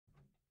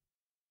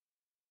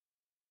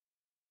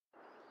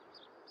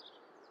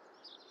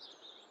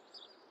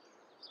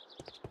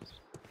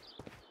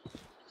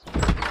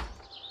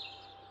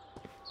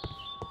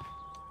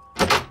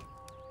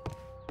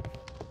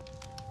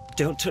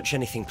Don't touch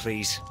anything,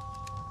 please.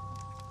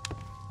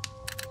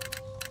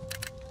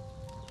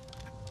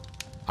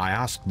 I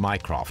asked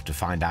Mycroft to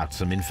find out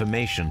some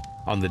information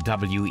on the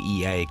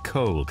WEA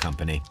Coal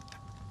Company.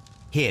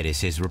 Here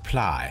is his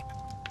reply,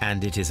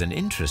 and it is an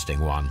interesting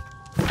one.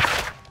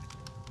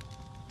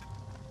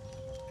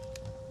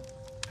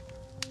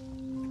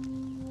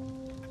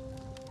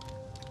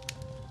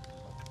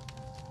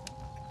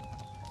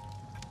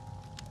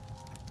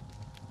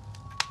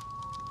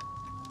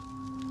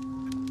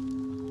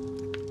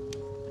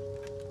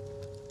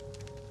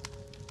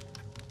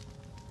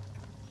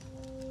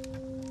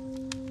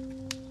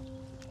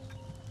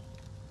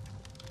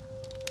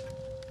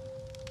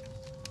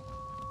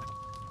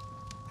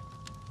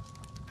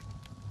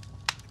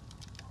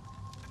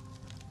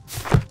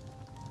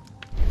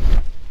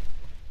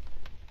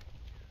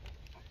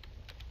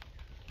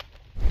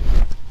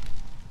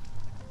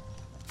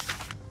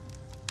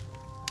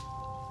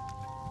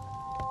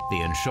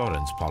 The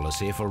insurance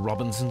policy for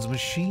Robinson's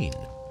machine.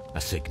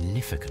 A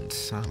significant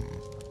sum.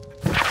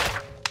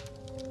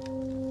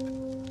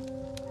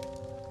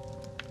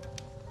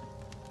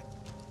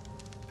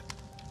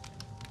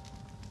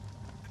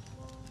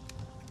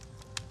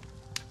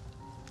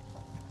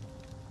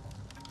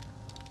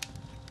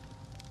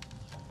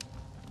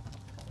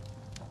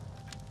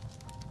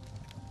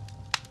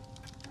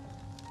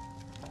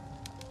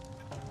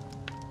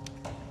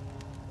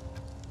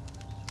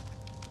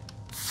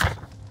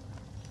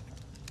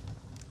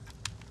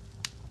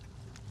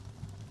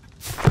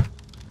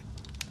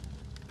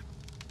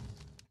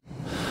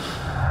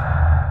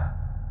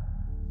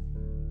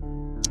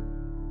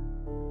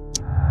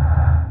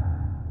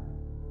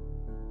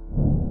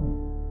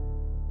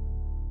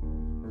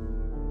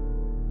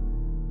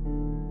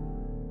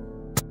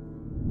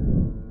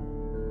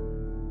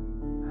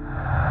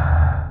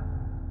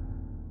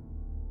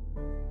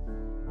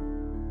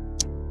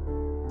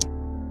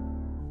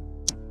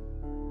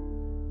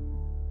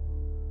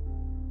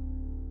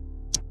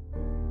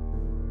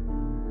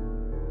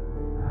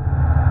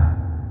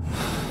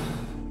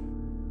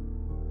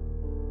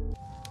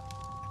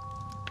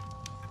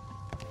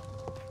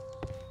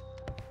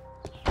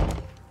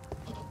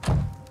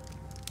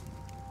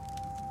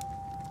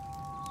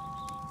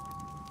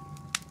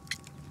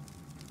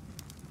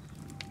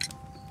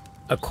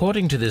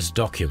 According to this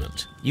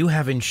document, you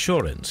have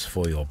insurance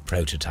for your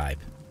prototype.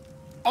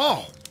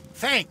 Oh,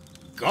 thank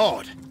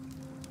God.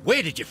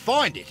 Where did you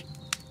find it?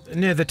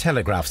 Near the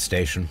telegraph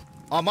station.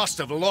 I must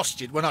have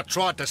lost it when I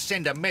tried to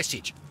send a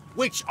message,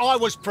 which I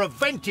was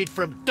prevented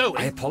from doing.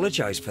 I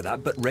apologise for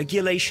that, but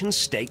regulations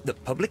state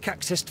that public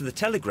access to the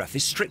telegraph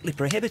is strictly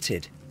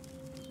prohibited.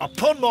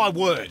 Upon my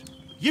word,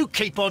 you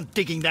keep on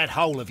digging that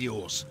hole of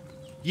yours.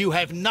 You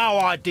have no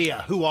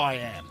idea who I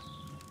am.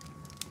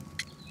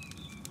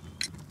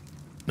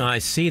 I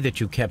see that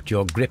you kept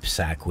your grip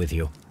sack with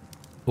you.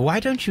 Why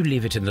don't you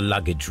leave it in the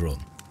luggage room?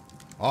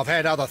 I've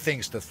had other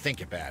things to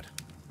think about.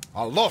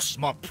 I lost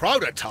my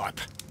prototype.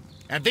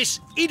 And this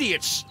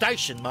idiot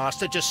station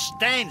master just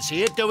stands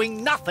here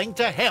doing nothing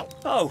to help.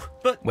 Oh,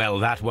 but... Well,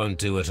 that won't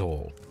do at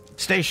all.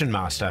 Station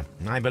master,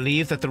 I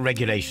believe that the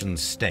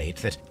regulations state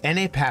that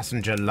any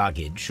passenger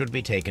luggage should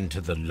be taken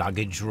to the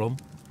luggage room.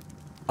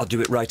 I'll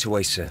do it right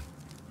away, sir.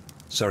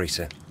 Sorry,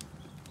 sir.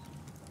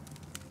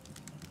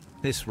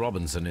 This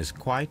Robinson is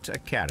quite a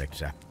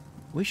character.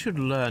 We should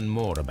learn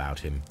more about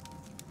him.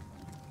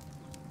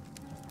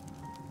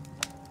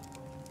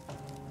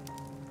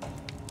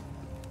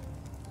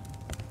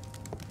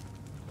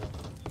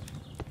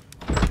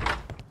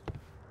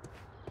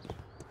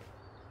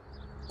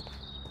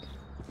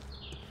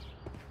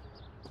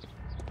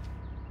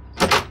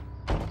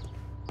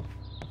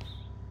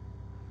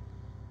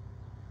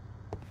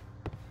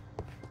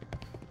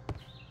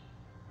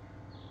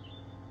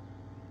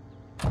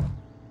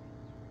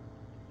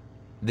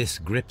 This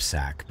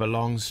gripsack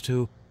belongs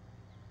to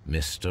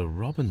Mr.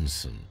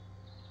 Robinson.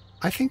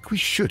 I think we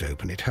should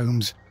open it,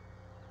 Holmes.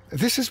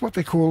 This is what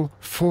they call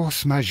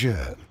force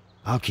majeure.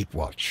 I'll keep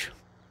watch.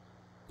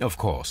 Of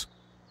course.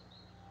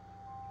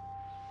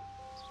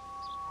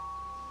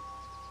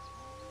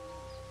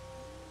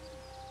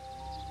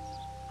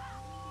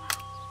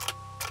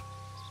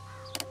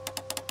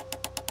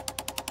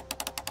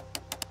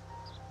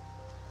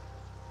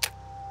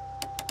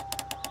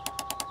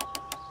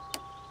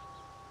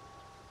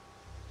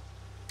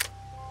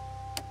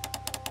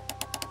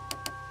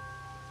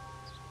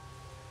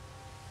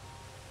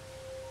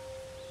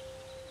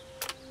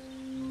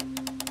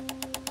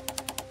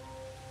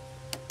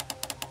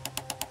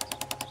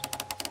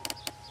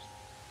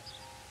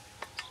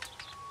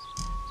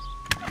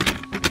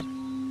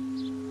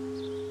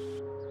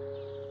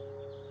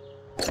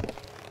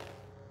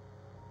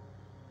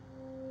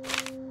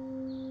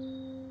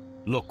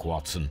 Look,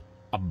 Watson,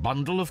 a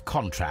bundle of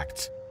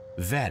contracts.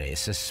 Very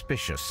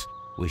suspicious.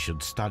 We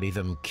should study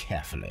them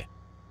carefully.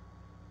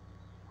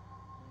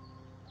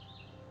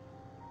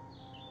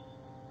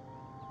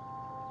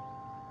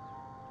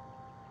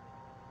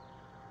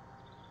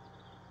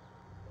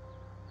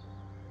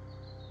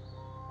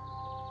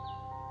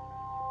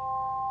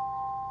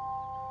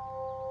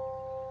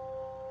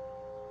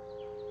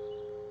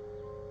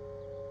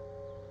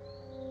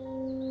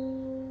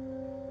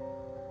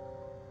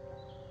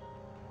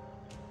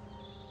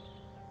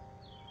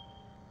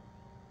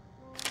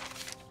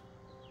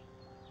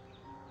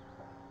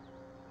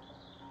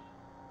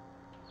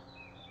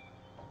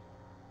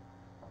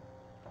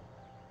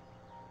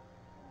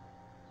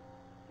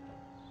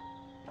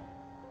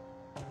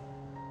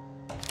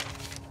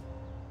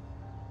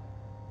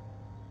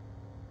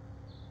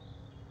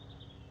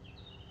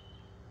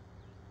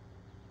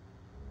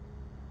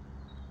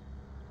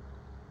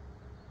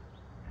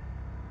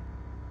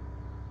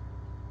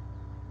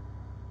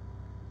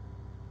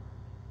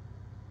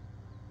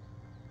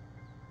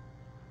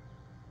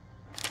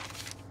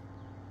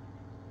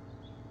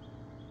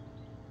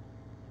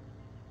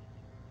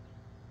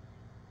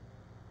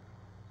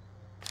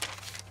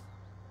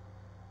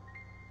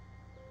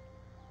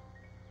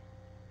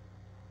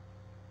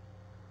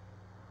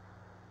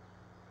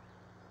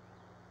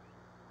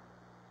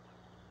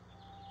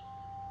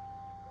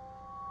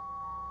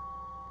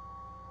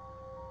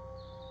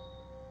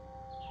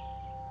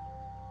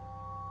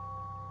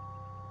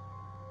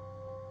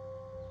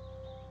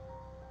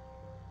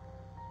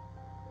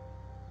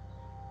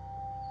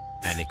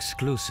 An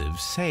exclusive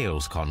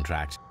sales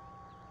contract.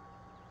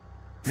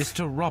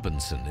 Mr.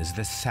 Robinson is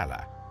the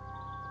seller.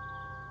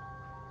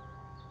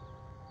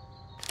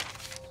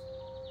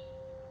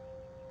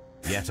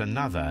 Yet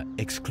another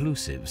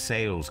exclusive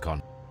sales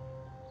contract.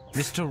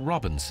 Mr.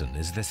 Robinson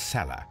is the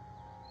seller.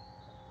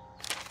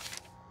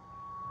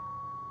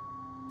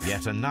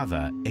 Yet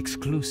another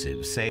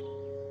exclusive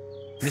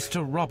sale.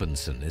 Mr.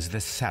 Robinson is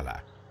the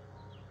seller.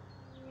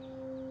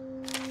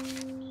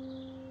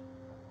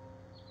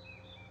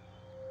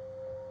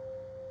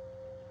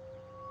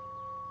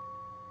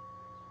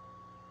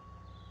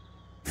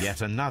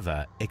 Yet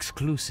another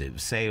exclusive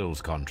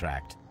sales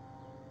contract.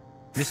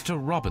 Mr.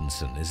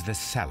 Robinson is the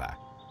seller.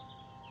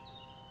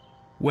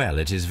 Well,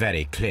 it is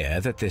very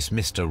clear that this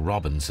Mr.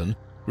 Robinson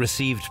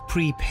received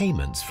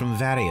prepayments from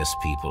various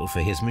people for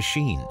his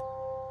machine.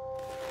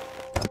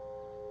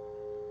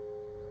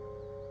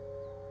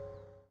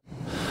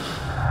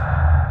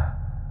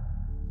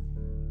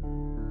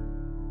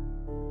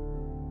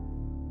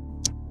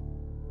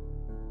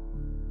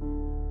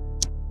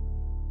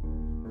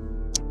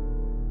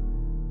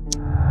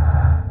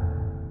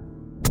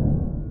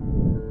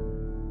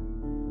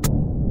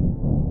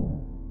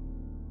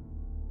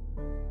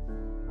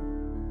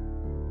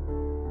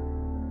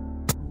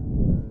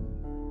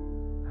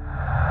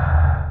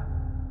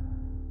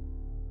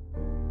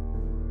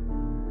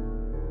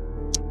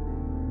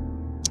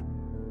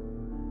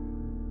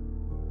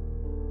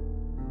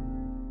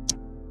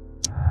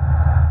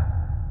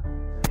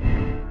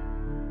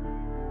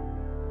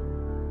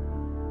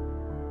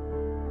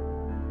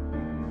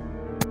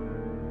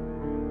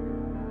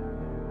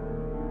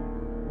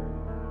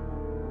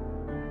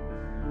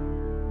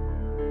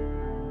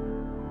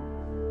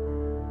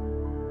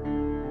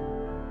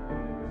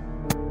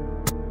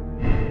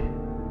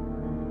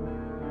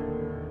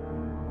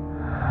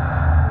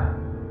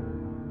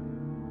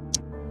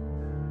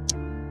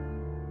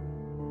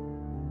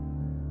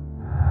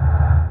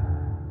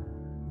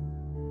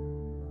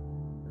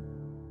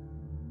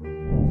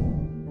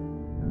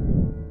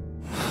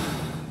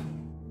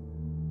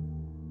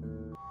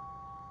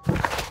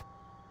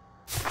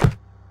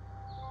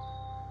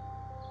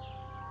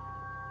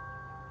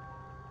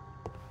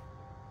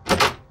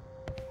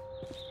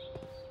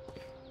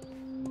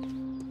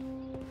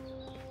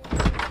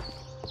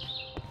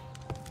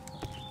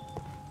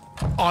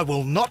 I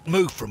will not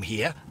move from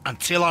here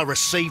until I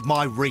receive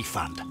my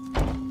refund.